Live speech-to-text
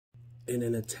In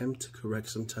an attempt to correct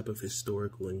some type of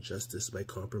historical injustice by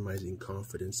compromising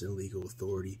confidence in legal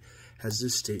authority, has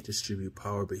this state distribute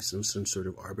power based on some sort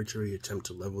of arbitrary attempt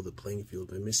to level the playing field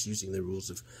by misusing the rules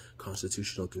of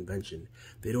constitutional convention.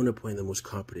 They don't appoint the most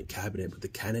competent cabinet, but the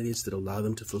candidates that allow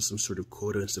them to fill some sort of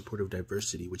quota in support of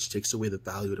diversity, which takes away the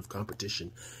value of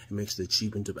competition and makes the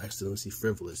achievement of excellency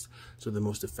frivolous. So the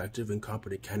most effective and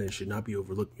competent candidate should not be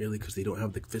overlooked merely because they don't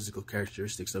have the physical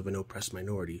characteristics of an oppressed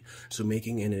minority. So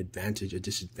making an advantage a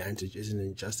disadvantage is an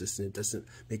injustice, and it doesn't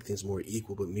make things more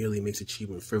equal, but merely makes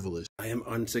achievement frivolous. I am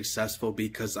unsuccessful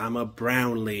because I'm a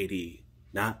brown lady,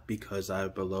 not because I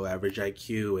have below average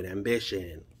IQ and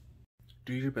ambition.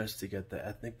 Do your best to get the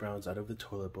ethnic browns out of the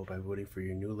toilet bowl by voting for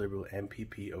your new Liberal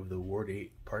MPP of the Ward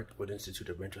 8 Parkwood Institute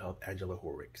of Mental Health, Angela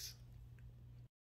Horwicks.